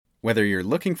Whether you're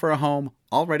looking for a home,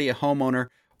 already a homeowner,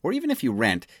 or even if you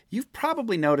rent, you've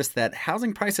probably noticed that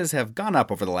housing prices have gone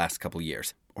up over the last couple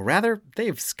years. Or rather,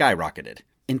 they've skyrocketed.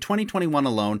 In 2021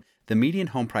 alone, the median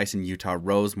home price in Utah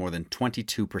rose more than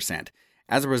 22%.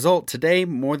 As a result, today,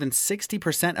 more than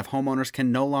 60% of homeowners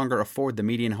can no longer afford the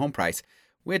median home price,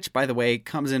 which, by the way,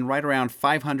 comes in right around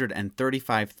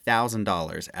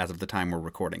 $535,000 as of the time we're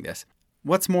recording this.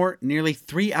 What's more, nearly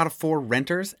 3 out of 4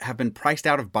 renters have been priced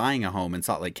out of buying a home in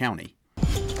Salt Lake County.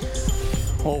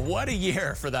 Well, what a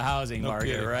year for the housing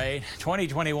market, right?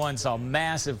 2021 saw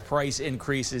massive price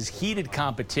increases, heated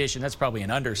competition, that's probably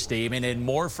an understatement, and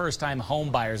more first-time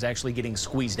home buyers actually getting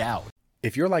squeezed out.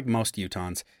 If you're like most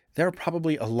Utahns, there are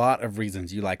probably a lot of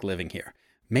reasons you like living here.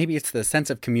 Maybe it's the sense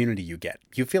of community you get.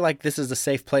 You feel like this is a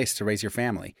safe place to raise your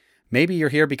family. Maybe you're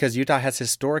here because Utah has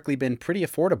historically been pretty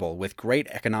affordable with great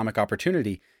economic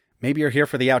opportunity. Maybe you're here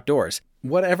for the outdoors.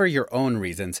 Whatever your own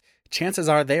reasons, chances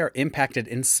are they are impacted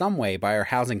in some way by our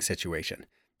housing situation.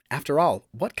 After all,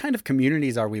 what kind of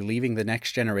communities are we leaving the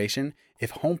next generation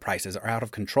if home prices are out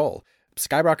of control?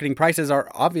 Skyrocketing prices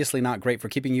are obviously not great for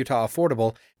keeping Utah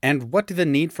affordable, and what do the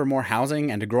need for more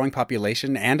housing and a growing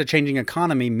population and a changing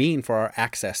economy mean for our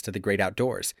access to the great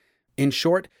outdoors? In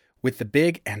short, with the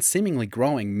big and seemingly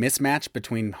growing mismatch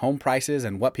between home prices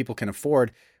and what people can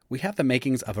afford, we have the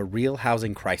makings of a real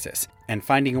housing crisis, and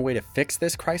finding a way to fix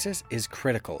this crisis is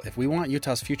critical if we want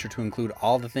Utah's future to include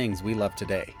all the things we love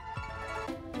today.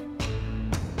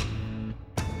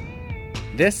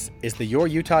 This is the Your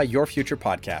Utah, Your Future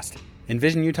podcast.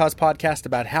 Envision Utah's podcast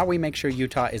about how we make sure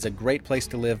Utah is a great place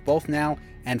to live both now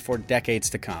and for decades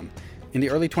to come. In the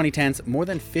early 2010s, more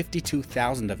than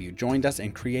 52,000 of you joined us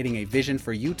in creating a vision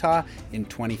for Utah in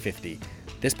 2050.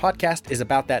 This podcast is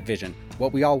about that vision,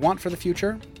 what we all want for the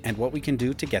future, and what we can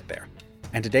do to get there.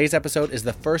 And today's episode is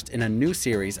the first in a new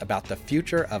series about the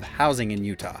future of housing in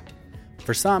Utah.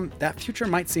 For some, that future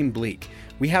might seem bleak.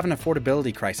 We have an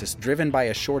affordability crisis driven by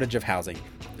a shortage of housing.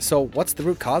 So what's the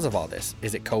root cause of all this?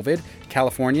 Is it COVID,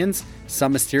 Californians,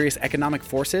 some mysterious economic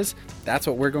forces? That's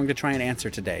what we're going to try and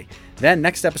answer today. Then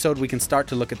next episode, we can start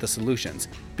to look at the solutions.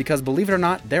 Because believe it or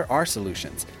not, there are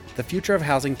solutions. The future of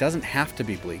housing doesn't have to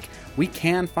be bleak. We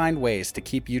can find ways to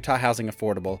keep Utah housing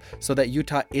affordable so that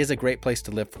Utah is a great place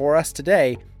to live for us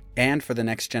today and for the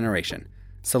next generation.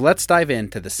 So let's dive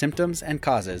into the symptoms and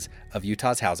causes of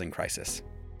Utah's housing crisis.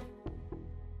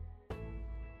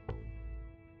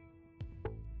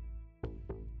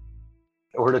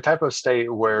 We're the type of state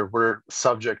where we're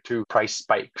subject to price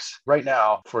spikes. Right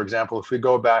now, for example, if we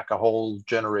go back a whole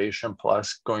generation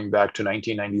plus, going back to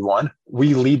 1991,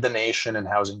 we lead the nation in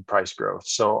housing price growth.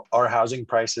 So our housing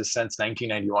prices since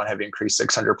 1991 have increased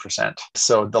 600%.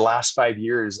 So the last 5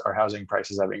 years, our housing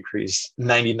prices have increased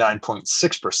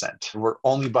 99.6%. We're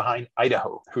only behind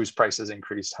Idaho, whose prices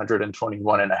increased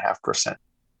 121.5%.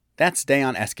 That's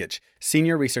Dejan Eskic,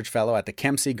 Senior Research Fellow at the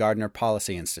Kem C Gardner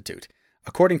Policy Institute.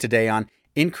 According to Dejan,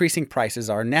 increasing prices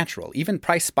are natural. Even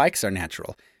price spikes are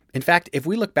natural. In fact, if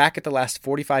we look back at the last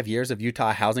 45 years of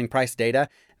Utah housing price data,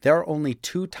 there are only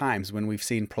 2 times when we've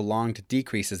seen prolonged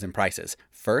decreases in prices.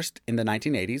 First, in the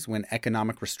 1980s, when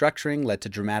economic restructuring led to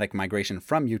dramatic migration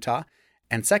from Utah,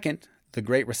 and second, the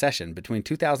Great Recession between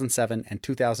 2007 and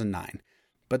 2009.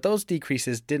 But those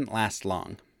decreases didn't last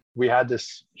long. We had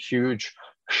this huge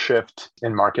shift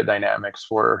in market dynamics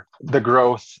where the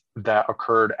growth that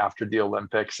occurred after the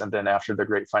Olympics and then after the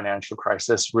great financial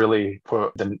crisis really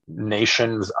put the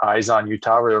nation's eyes on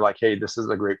Utah, where they're like, hey, this is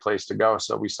a great place to go.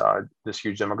 So we saw this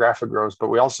huge demographic growth, but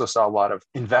we also saw a lot of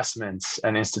investments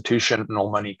and institutional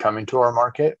money come into our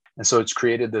market. And so it's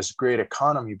created this great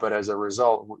economy. But as a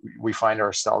result, we find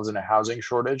ourselves in a housing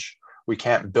shortage. We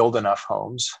can't build enough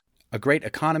homes. A great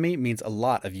economy means a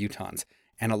lot of Utahns.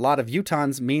 And a lot of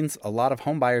Utahns means a lot of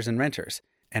homebuyers and renters.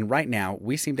 And right now,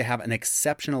 we seem to have an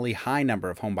exceptionally high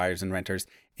number of homebuyers and renters,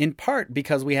 in part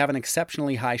because we have an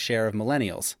exceptionally high share of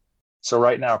millennials. So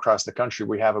right now across the country,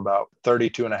 we have about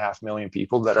 32.5 million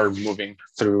people that are moving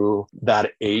through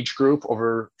that age group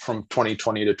over from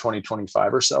 2020 to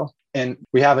 2025 or so. And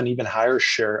we have an even higher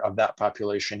share of that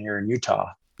population here in Utah.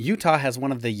 Utah has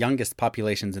one of the youngest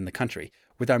populations in the country,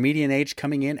 with our median age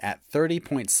coming in at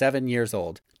 30.7 years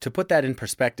old. To put that in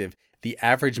perspective, the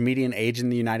average median age in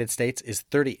the United States is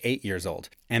 38 years old,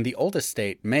 and the oldest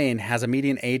state, Maine, has a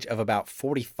median age of about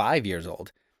 45 years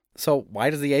old. So why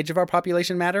does the age of our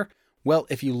population matter? Well,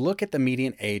 if you look at the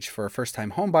median age for a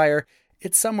first-time homebuyer,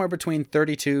 it's somewhere between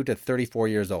 32 to 34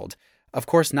 years old. Of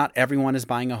course, not everyone is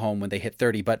buying a home when they hit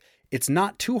 30, but it's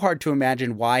not too hard to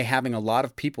imagine why having a lot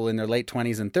of people in their late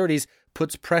 20s and 30s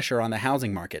puts pressure on the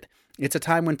housing market. It's a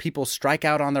time when people strike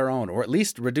out on their own, or at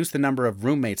least reduce the number of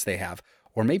roommates they have,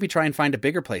 or maybe try and find a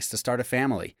bigger place to start a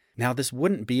family. Now, this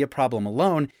wouldn't be a problem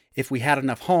alone if we had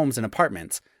enough homes and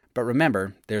apartments. But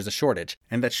remember, there's a shortage,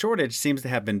 and that shortage seems to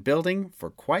have been building for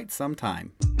quite some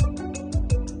time.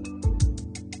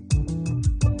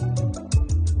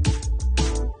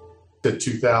 The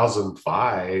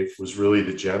 2005 was really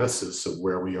the genesis of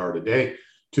where we are today.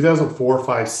 2004,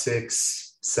 5,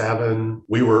 6, 7,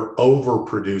 we were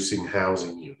overproducing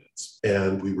housing units.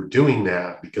 And we were doing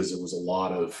that because there was a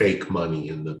lot of fake money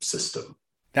in the system.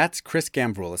 That's Chris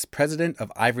Gamvroulas, president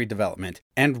of Ivory Development.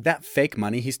 And that fake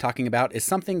money he's talking about is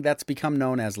something that's become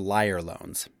known as liar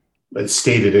loans. It's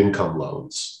stated income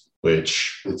loans,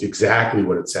 which is exactly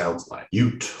what it sounds like.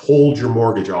 You told your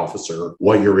mortgage officer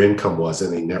what your income was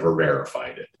and they never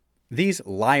verified it. These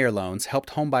liar loans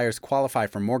helped homebuyers qualify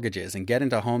for mortgages and get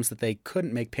into homes that they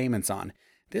couldn't make payments on.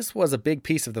 This was a big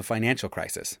piece of the financial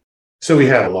crisis. So we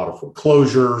had a lot of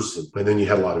foreclosures, and then you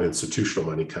had a lot of institutional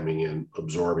money coming in,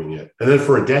 absorbing it. And then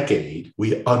for a decade,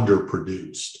 we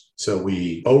underproduced. So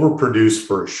we overproduced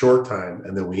for a short time,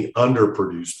 and then we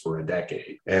underproduced for a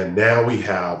decade. And now we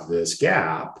have this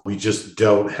gap. We just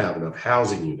don't have enough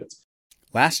housing units.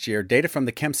 Last year, data from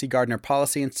the Kem C Gardner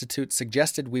Policy Institute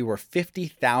suggested we were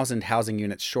 50,000 housing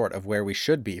units short of where we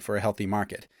should be for a healthy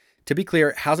market. To be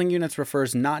clear, housing units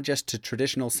refers not just to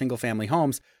traditional single-family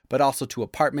homes, but also to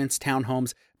apartments,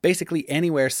 townhomes, basically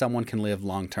anywhere someone can live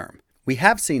long-term. We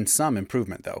have seen some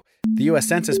improvement, though. The U.S.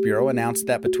 Census Bureau announced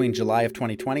that between July of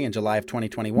 2020 and July of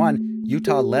 2021,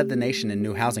 Utah led the nation in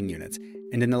new housing units.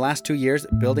 And in the last 2 years,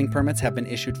 building permits have been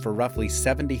issued for roughly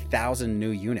 70,000 new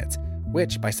units,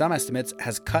 which, by some estimates,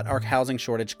 has cut our housing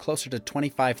shortage closer to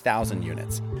 25,000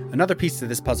 units. Another piece to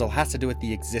this puzzle has to do with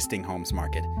the existing homes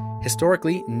market.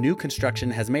 Historically, new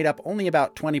construction has made up only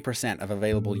about 20% of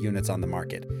available units on the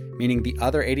market, meaning the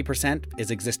other 80% is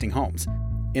existing homes.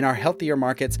 In our healthier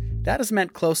markets, that has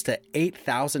meant close to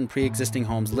 8,000 pre-existing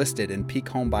homes listed in peak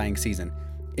home buying season.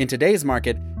 In today's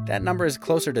market, that number is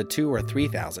closer to 2,000 or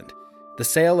 3,000. The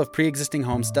sale of pre-existing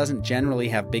homes doesn't generally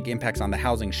have big impacts on the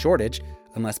housing shortage,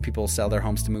 unless people sell their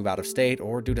homes to move out of state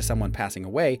or due to someone passing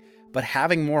away, but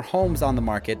having more homes on the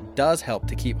market does help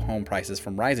to keep home prices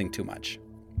from rising too much.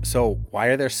 So why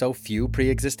are there so few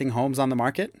pre-existing homes on the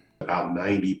market? About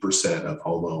 90% of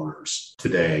homeowners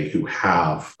today who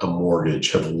have a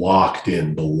mortgage have locked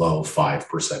in below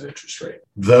 5% interest rate.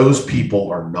 Those people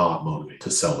are not motivated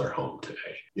to sell their home today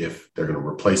if they're going to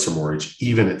replace their mortgage,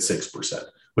 even at 6%,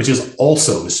 which is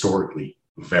also historically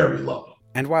very low.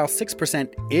 And while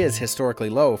 6% is historically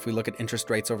low if we look at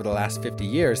interest rates over the last 50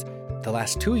 years, the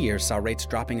last 2 years saw rates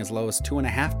dropping as low as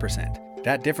 2.5%.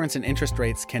 That difference in interest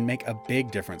rates can make a big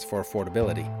difference for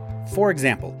affordability. For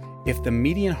example, if the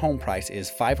median home price is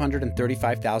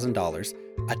 $535,000,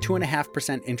 a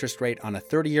 2.5% interest rate on a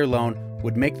 30-year loan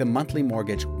would make the monthly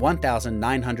mortgage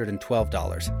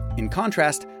 $1,912. In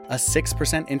contrast, a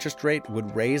 6% interest rate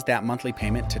would raise that monthly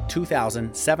payment to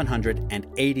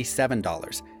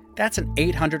 $2,787. That's an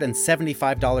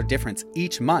 $875 difference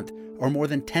each month, or more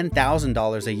than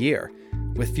 $10,000 a year.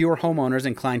 With fewer homeowners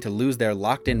inclined to lose their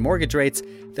locked-in mortgage rates,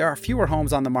 there are fewer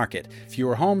homes on the market.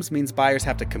 Fewer homes means buyers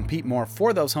have to compete more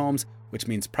for those homes, which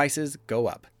means prices go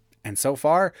up. And so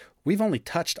far, we've only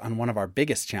touched on one of our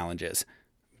biggest challenges: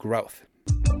 growth.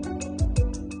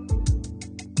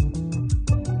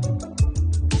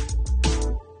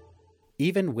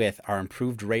 Even with our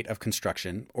improved rate of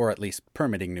construction, or at least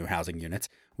permitting new housing units,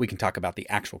 we can talk about the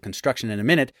actual construction in a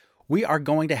minute, we are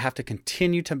going to have to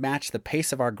continue to match the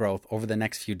pace of our growth over the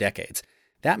next few decades.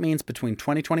 That means between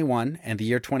 2021 and the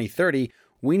year 2030,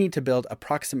 we need to build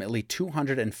approximately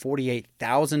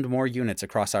 248,000 more units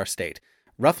across our state,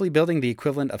 roughly building the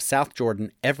equivalent of South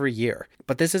Jordan every year.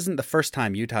 But this isn't the first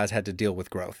time Utah has had to deal with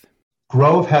growth.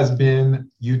 Growth has been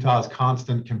Utah's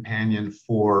constant companion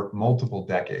for multiple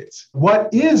decades. What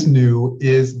is new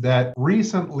is that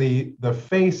recently the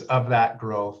face of that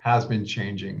growth has been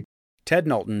changing. Ted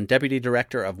Knowlton, Deputy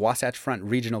Director of Wasatch Front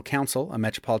Regional Council, a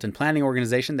metropolitan planning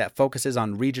organization that focuses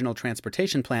on regional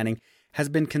transportation planning, has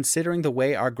been considering the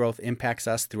way our growth impacts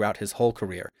us throughout his whole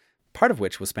career, part of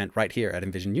which was spent right here at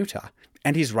Envision Utah.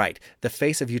 And he's right, the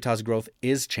face of Utah's growth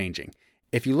is changing.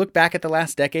 If you look back at the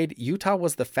last decade, Utah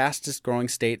was the fastest growing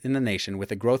state in the nation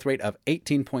with a growth rate of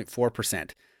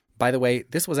 18.4%. By the way,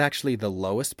 this was actually the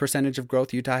lowest percentage of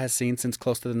growth Utah has seen since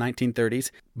close to the 1930s,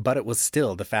 but it was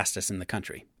still the fastest in the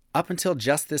country. Up until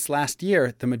just this last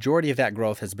year, the majority of that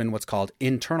growth has been what's called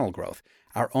internal growth,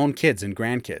 our own kids and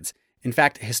grandkids. In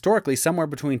fact, historically, somewhere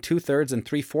between 2/3 and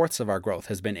 3/4 of our growth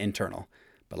has been internal.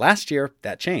 But last year,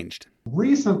 that changed.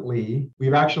 Recently,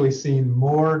 we've actually seen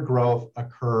more growth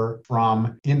occur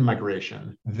from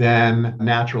in-migration than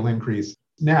natural increase.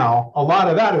 Now, a lot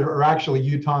of that are actually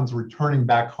Utahns returning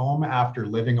back home after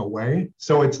living away.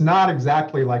 So it's not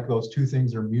exactly like those two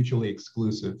things are mutually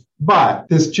exclusive. But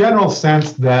this general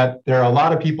sense that there are a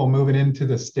lot of people moving into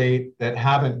the state that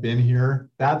haven't been here,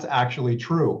 that's actually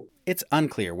true. It's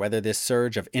unclear whether this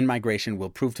surge of in-migration will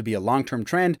prove to be a long-term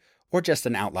trend or just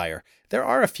an outlier. There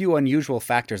are a few unusual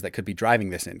factors that could be driving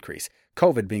this increase,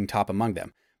 COVID being top among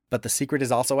them. But the secret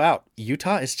is also out.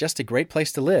 Utah is just a great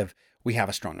place to live. We have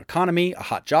a strong economy, a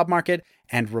hot job market,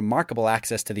 and remarkable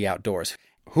access to the outdoors.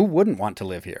 Who wouldn't want to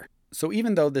live here? So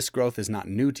even though this growth is not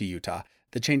new to Utah,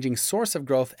 the changing source of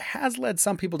growth has led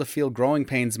some people to feel growing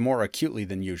pains more acutely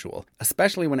than usual,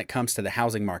 especially when it comes to the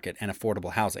housing market and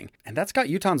affordable housing. And that's got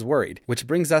Utahns worried, which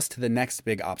brings us to the next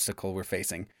big obstacle we're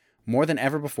facing. More than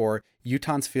ever before,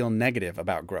 Utahns feel negative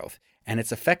about growth, and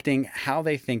it's affecting how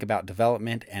they think about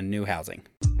development and new housing.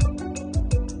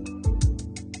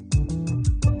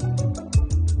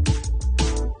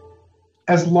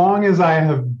 As long as I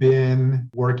have been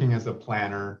working as a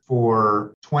planner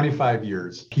for 25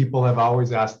 years, people have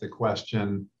always asked the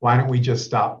question, why don't we just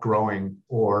stop growing?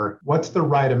 Or what's the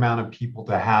right amount of people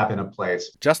to have in a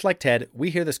place? Just like Ted, we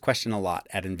hear this question a lot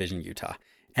at Envision Utah.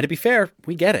 And to be fair,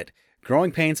 we get it.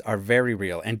 Growing pains are very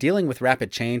real, and dealing with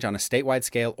rapid change on a statewide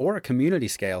scale or a community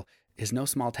scale is no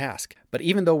small task. But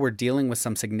even though we're dealing with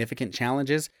some significant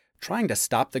challenges, trying to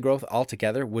stop the growth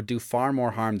altogether would do far more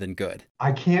harm than good.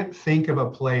 I can't think of a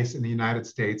place in the United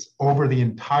States over the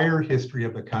entire history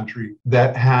of the country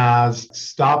that has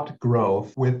stopped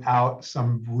growth without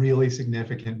some really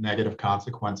significant negative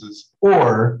consequences.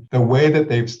 Or the way that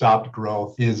they've stopped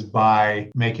growth is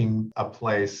by making a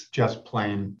place just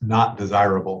plain not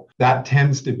desirable. That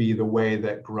tends to be the way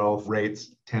that growth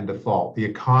rates tend to fall. The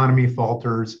economy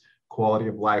falters, quality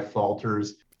of life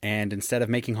falters. And instead of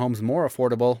making homes more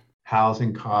affordable,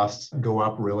 housing costs go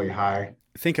up really high.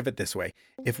 Think of it this way.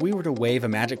 If we were to wave a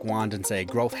magic wand and say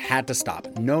growth had to stop,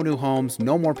 no new homes,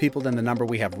 no more people than the number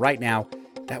we have right now,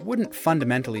 that wouldn't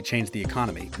fundamentally change the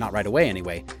economy, not right away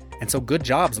anyway. And so good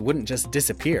jobs wouldn't just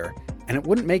disappear, and it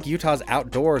wouldn't make Utah's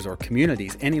outdoors or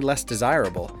communities any less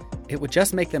desirable. It would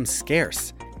just make them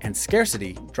scarce, and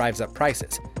scarcity drives up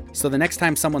prices. So the next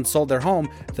time someone sold their home,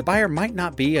 the buyer might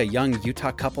not be a young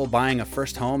Utah couple buying a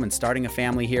first home and starting a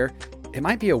family here. It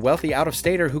might be a wealthy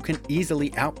out-of-stater who can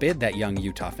easily outbid that young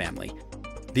Utah family.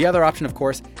 The other option, of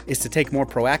course, is to take more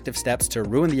proactive steps to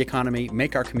ruin the economy,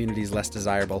 make our communities less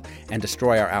desirable, and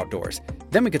destroy our outdoors.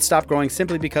 Then we could stop growing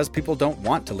simply because people don't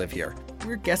want to live here.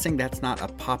 We're guessing that's not a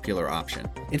popular option.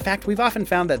 In fact, we've often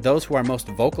found that those who are most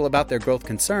vocal about their growth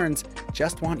concerns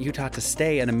just want Utah to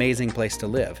stay an amazing place to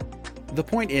live. The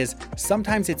point is,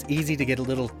 sometimes it's easy to get a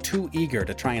little too eager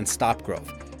to try and stop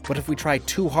growth. But if we try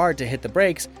too hard to hit the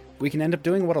brakes, we can end up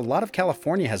doing what a lot of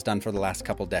California has done for the last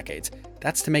couple decades.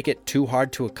 That's to make it too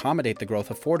hard to accommodate the growth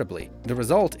affordably. The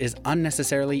result is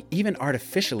unnecessarily, even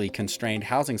artificially constrained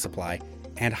housing supply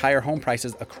and higher home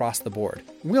prices across the board.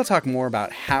 We'll talk more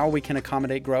about how we can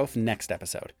accommodate growth next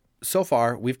episode. So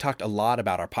far, we've talked a lot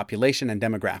about our population and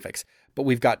demographics, but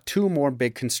we've got two more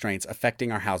big constraints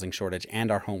affecting our housing shortage and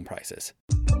our home prices.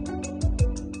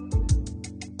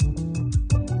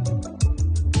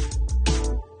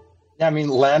 Yeah, I mean,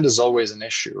 land is always an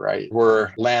issue, right?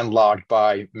 We're landlocked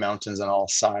by mountains on all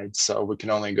sides, so we can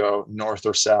only go north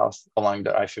or south along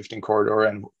the I-15 corridor,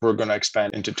 and we're going to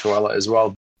expand into Tooele as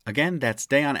well. Again, that's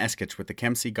Dejan Eskic with the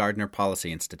Kem C Gardner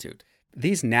Policy Institute.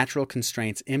 These natural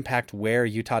constraints impact where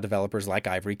Utah developers like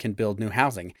Ivory can build new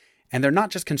housing, and they're not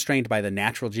just constrained by the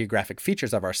natural geographic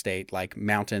features of our state, like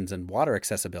mountains and water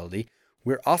accessibility.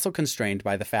 We're also constrained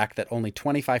by the fact that only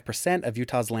 25% of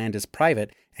Utah's land is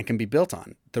private and can be built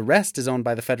on. The rest is owned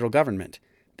by the federal government.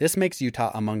 This makes Utah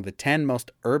among the 10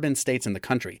 most urban states in the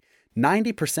country.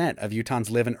 90% of Utahns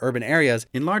live in urban areas,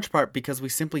 in large part because we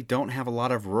simply don't have a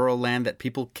lot of rural land that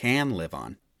people can live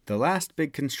on. The last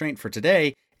big constraint for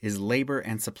today is labor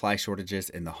and supply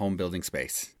shortages in the home building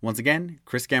space. Once again,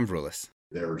 Chris Gamvroulas.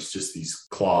 There's just these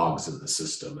clogs in the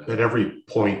system at every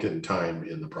point in time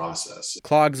in the process.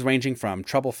 Clogs ranging from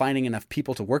trouble finding enough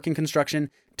people to work in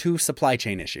construction to supply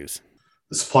chain issues.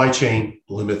 The supply chain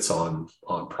limits on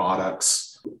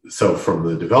products. So from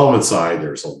the development side,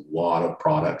 there's a lot of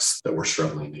products that we're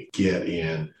struggling to get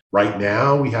in. Right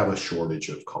now, we have a shortage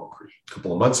of concrete. A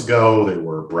couple of months ago, there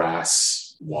were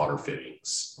brass water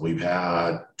fittings. We've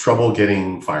had trouble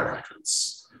getting fire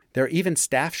hydrants. There are even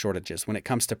staff shortages when it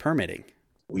comes to permitting.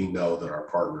 We know that our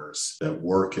partners that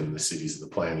work in the cities, the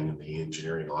planning and the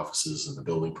engineering offices and the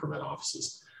building permit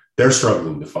offices, they're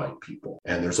struggling to find people.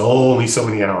 And there's only so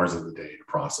many hours of the day to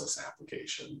process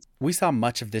applications. We saw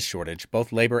much of this shortage,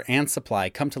 both labor and supply,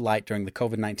 come to light during the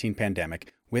COVID-19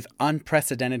 pandemic, With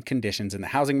unprecedented conditions in the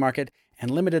housing market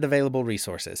and limited available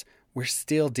resources, we're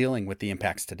still dealing with the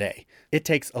impacts today. It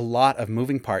takes a lot of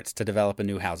moving parts to develop a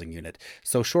new housing unit,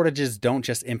 so shortages don't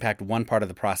just impact one part of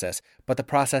the process, but the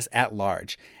process at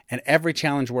large. And every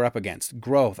challenge we're up against,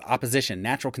 growth, opposition,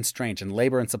 natural constraints, and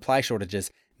labor and supply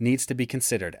shortages, needs to be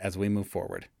considered as we move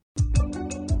forward.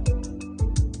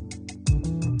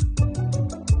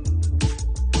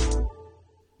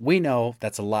 We know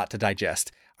that's a lot to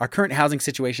digest. Our current housing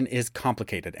situation is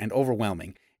complicated and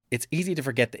overwhelming. It's easy to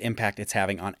forget the impact it's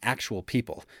having on actual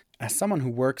people. As someone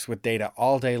who works with data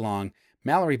all day long,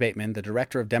 Mallory Bateman, the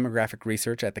Director of Demographic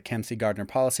Research at the Kem C Gardner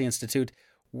Policy Institute,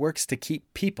 works to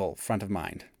keep people front of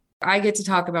mind. I get to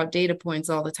talk about data points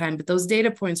all the time, but those data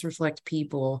points reflect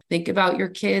people. Think about your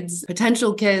kids,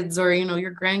 potential kids, or,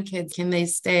 your grandkids. Can they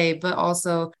stay? But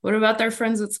also, what about their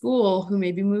friends at school who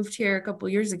maybe moved here a couple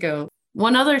years ago?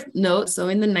 One other note, so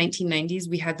in the 1990s,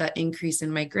 we had that increase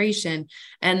in migration,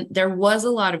 and there was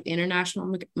a lot of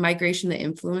international migration that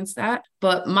influenced that.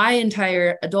 But my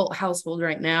entire adult household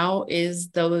right now is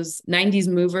those 90s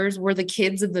movers. We're the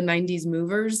kids of the 90s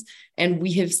movers, and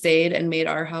we have stayed and made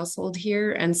our household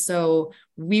here. And so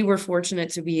we were fortunate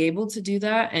to be able to do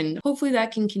that, and hopefully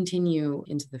that can continue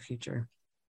into the future.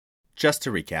 Just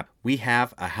to recap, we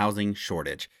have a housing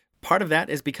shortage. Part of that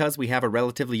is because we have a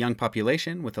relatively young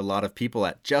population with a lot of people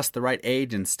at just the right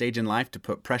age and stage in life to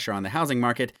put pressure on the housing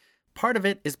market. Part of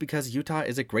it is because Utah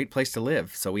is a great place to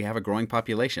live, so we have a growing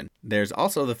population. There's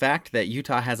also the fact that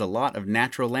Utah has a lot of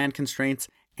natural land constraints,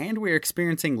 and we're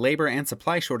experiencing labor and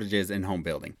supply shortages in home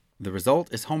building. The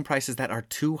result is home prices that are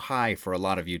too high for a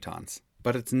lot of Utahns.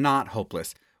 But it's not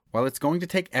hopeless. While it's going to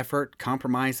take effort,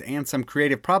 compromise, and some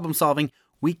creative problem solving,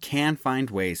 we can find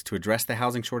ways to address the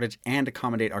housing shortage and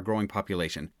accommodate our growing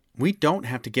population. We don't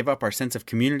have to give up our sense of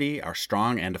community, our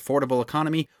strong and affordable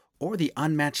economy, or the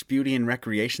unmatched beauty and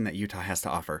recreation that Utah has to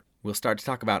offer. We'll start to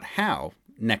talk about how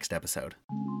next episode.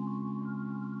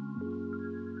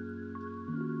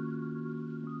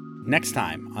 Next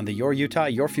time on the Your Utah,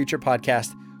 Your Future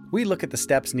podcast, we look at the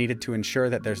steps needed to ensure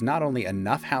that there's not only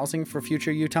enough housing for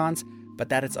future Utahns, but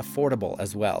that it's affordable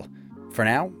as well. For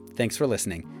now, thanks for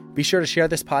listening. Be sure to share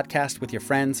this podcast with your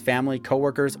friends, family,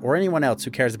 coworkers, or anyone else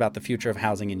who cares about the future of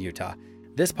housing in Utah.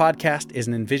 This podcast is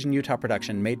an Envision Utah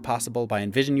production made possible by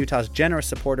Envision Utah's generous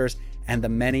supporters and the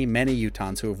many, many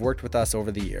Utahns who have worked with us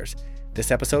over the years.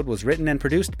 This episode was written and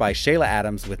produced by Shayla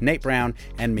Adams with Nate Brown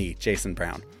and me, Jason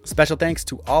Brown. Special thanks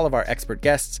to all of our expert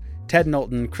guests, Ted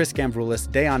Knowlton, Chris Gamvroulas,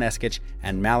 Dejan Eskic,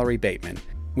 and Mallory Bateman.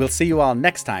 We'll see you all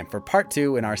next time for part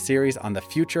 2 in our series on the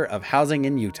future of housing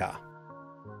in Utah.